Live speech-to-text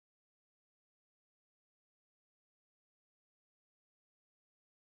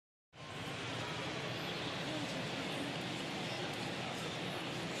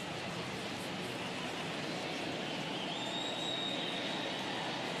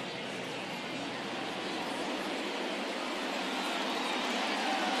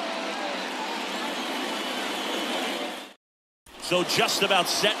So just about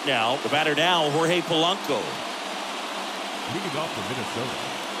set now. The batter now, Jorge Polanco. Leading off for Minnesota,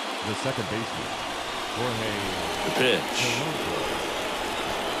 the second baseman, Jorge. The pitch.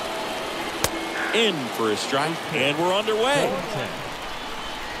 In for a strike, and we're underway.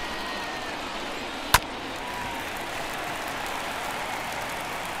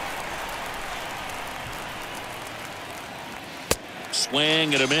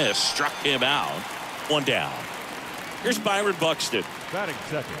 Swing and a miss. Struck him out. One down. Here's Byron Buxton. Batting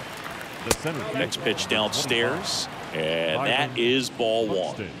second. The center. Next pitch downstairs. And that is ball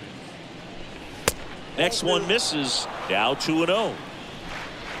one. Next one misses. Now 2-0.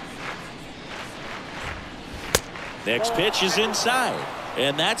 Next pitch is inside.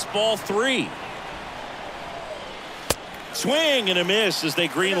 And that's ball three. Swing and a miss as they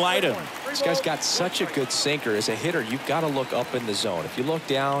green light him. This guy's got such a good sinker. As a hitter, you've got to look up in the zone. If you look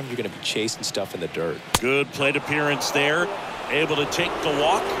down, you're going to be chasing stuff in the dirt. Good plate appearance there. Able to take the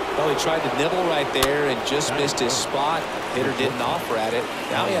walk. Well, he tried to nibble right there and just missed his spot. Hitter didn't offer at it.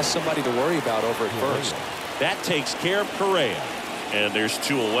 Now he has somebody to worry about over at first. That takes care of Correa. And there's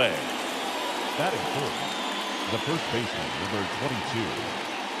two away. Batting fourth, the first baseman, number 22,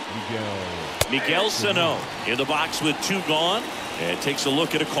 Miguel Sano in the box with two gone. And takes a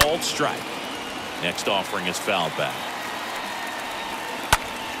look at a called strike. Next offering is fouled back.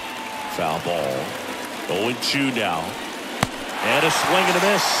 Foul ball. 0-2 now. And a swing and a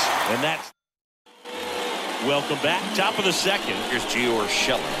miss. And that's. Welcome back. Top of the second. Here's Gio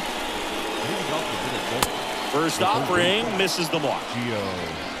Urshela. First offering misses the mark. Gio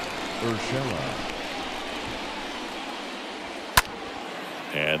Urshela.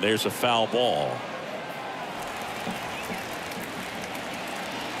 And there's a foul ball.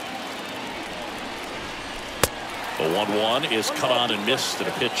 The 1-1 is cut on and missed at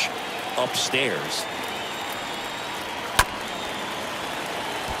a pitch upstairs.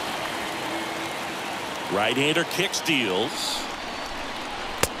 Right-hander kicks, deals.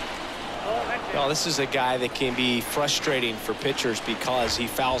 Well, this is a guy that can be frustrating for pitchers because he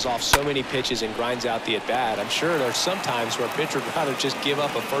fouls off so many pitches and grinds out the at-bat. I'm sure there's some times where a pitcher would rather just give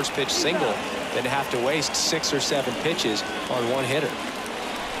up a first pitch single than have to waste 6 or 7 pitches on one hitter.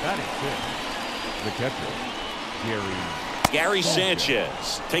 Batting fifth, the catcher, Gary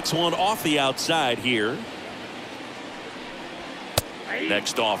Sanchez takes one off the outside here.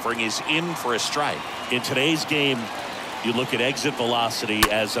 Next offering is in for a strike. In today's game, you look at exit velocity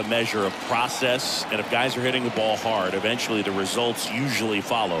as a measure of process, and if guys are hitting the ball hard, eventually the results usually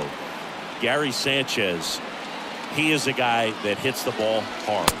follow. Gary Sanchez, he is a guy that hits the ball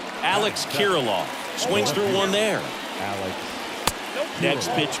hard. Alex Kirilloff swings through one there.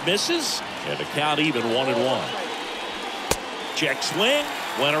 Next pitch misses, and the count even 1-1. Check swing,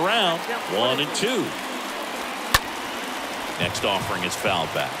 went around, 1-2. Next offering is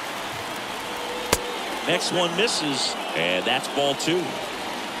fouled back. Next one misses, and that's ball two.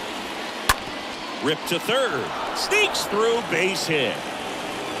 Ripped to third, sneaks through, base hit.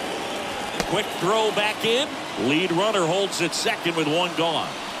 Quick throw back in. Lead runner holds at second with one gone.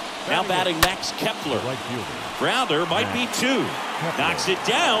 Now batting Max Kepler. Grounder might be two. Knocks it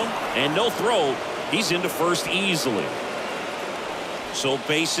down, and no throw. He's into first easily. So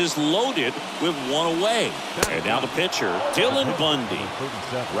bases loaded with one away. And now the pitcher, Dylan Bundy.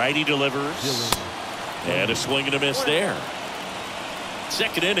 Righty delivers. And a swing and a miss there.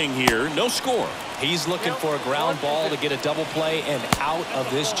 Second inning here, no score. He's looking for a ground ball to get a double play and out of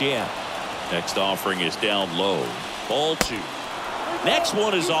this jam. Next offering is down low. Ball two. Next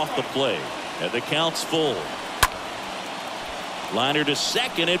one is off the plate. And the count's full. Liner to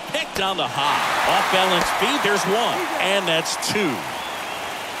second and picked on the hop. Off balance feed, there's one. And that's two.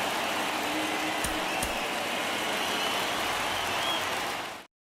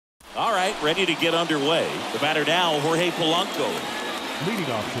 All right, ready to get underway. The batter now, Jorge Polanco.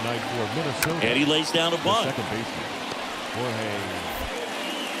 Leading off tonight for Minnesota. And he lays down a bunt. Second baseman, Jorge.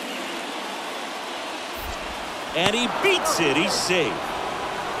 And he beats it. He's safe.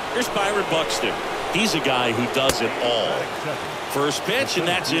 Here's Byron Buxton. He's a guy who does it all. First pitch, and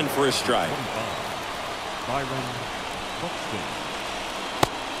that's in for a strike. Byron Buxton.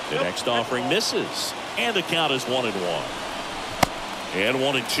 The next offering misses. And the count is 1-1. And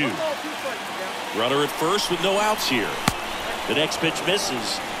 1-2. Runner at first with no outs here. The next pitch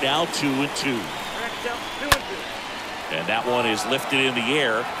misses. Now 2-2. And that one is lifted in the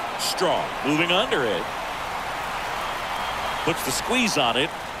air. Strong. Moving under it. Puts the squeeze on it.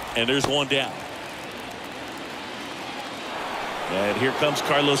 And there's one down. And here comes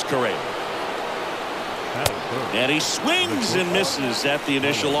Carlos Correa. And he swings and misses at the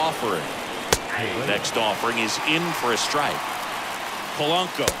initial offering. Next offering is in for a strike.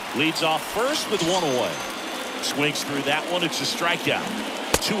 Polanco leads off first with one away. Swings through that one. It's a strikeout.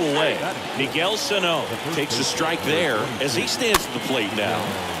 2 away. Miguel Sano takes a strike there as he stands at the plate now.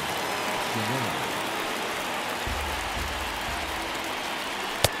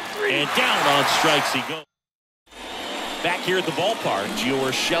 And down on strikes he goes. Back here at the ballpark, Gio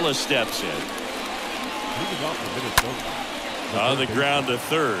Urshela steps in. On the ground to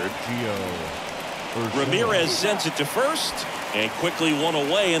third. Ramirez sends it to first, and quickly one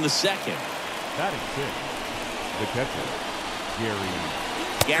away in the second. Batting fifth, the catcher,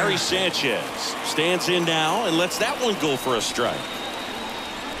 Gary Sanchez stands in now and lets that one go for a strike.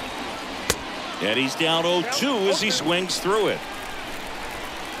 And he's down 0-2 as he swings through it.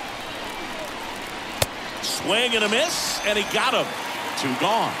 Swing and a miss, and he got him. 2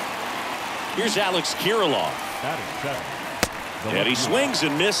 gone. Here's Alex Kirilloff. And he swings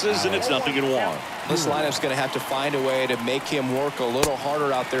and misses, and it's 0-1. This lineup's going to have to find a way to make him work a little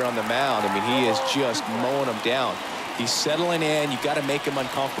harder out there on the mound. I mean, he is just mowing them down. He's settling in. You got to make him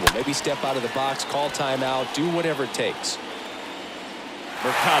uncomfortable. Maybe step out of the box, call timeout, do whatever it takes.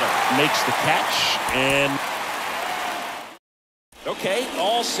 Mercado makes the catch, and okay,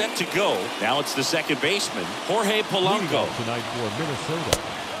 all set to go. Now it's the second baseman, Jorge Polanco. Tonight for Minnesota.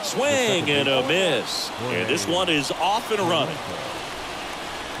 Swing and a miss. And this one is off and running.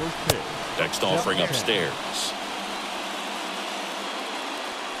 Next offering upstairs.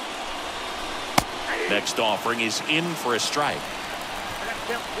 Next offering is in for a strike.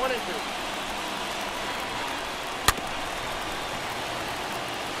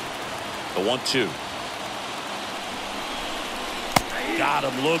 The 1-2. Got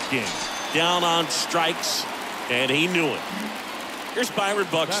him looking. Down on strikes, and he knew it. Here's Byron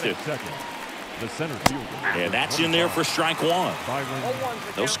Buxton. The center fielder. And that's in there for strike 1.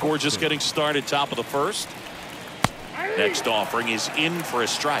 No score, just getting started, top of the first. Next offering is in for a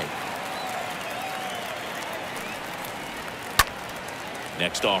strike.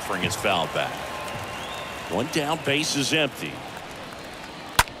 Next offering is fouled back. One down, base is empty.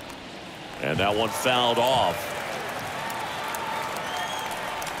 And that one fouled off.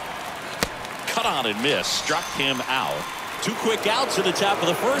 Cut on and miss. Struck him out. 2 quick outs at the top of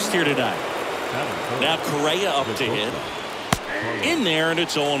the first here tonight. Now Correa up to hit. In there, and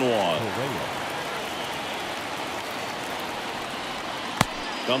it's 0-1.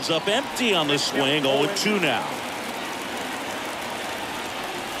 Comes up empty on the swing. 0-2 now.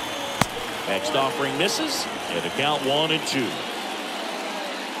 Next offering misses, and the count 1-2.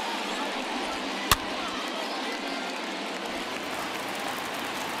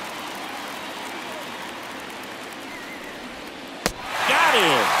 Got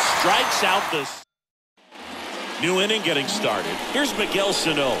him. Strikes out the new inning getting started. Here's Miguel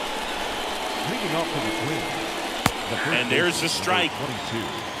Sano. Leading off for the Twins. And there's a strike. 22.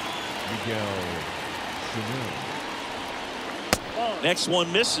 Miguel Sano. Next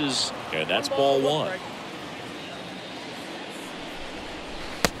one misses, and that's ball 1.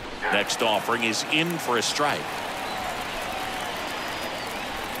 Next offering is in for a strike.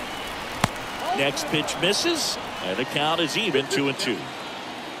 Next pitch misses, and the count is even, 2-2.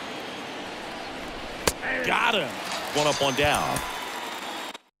 Got him. 1 up, 1 down.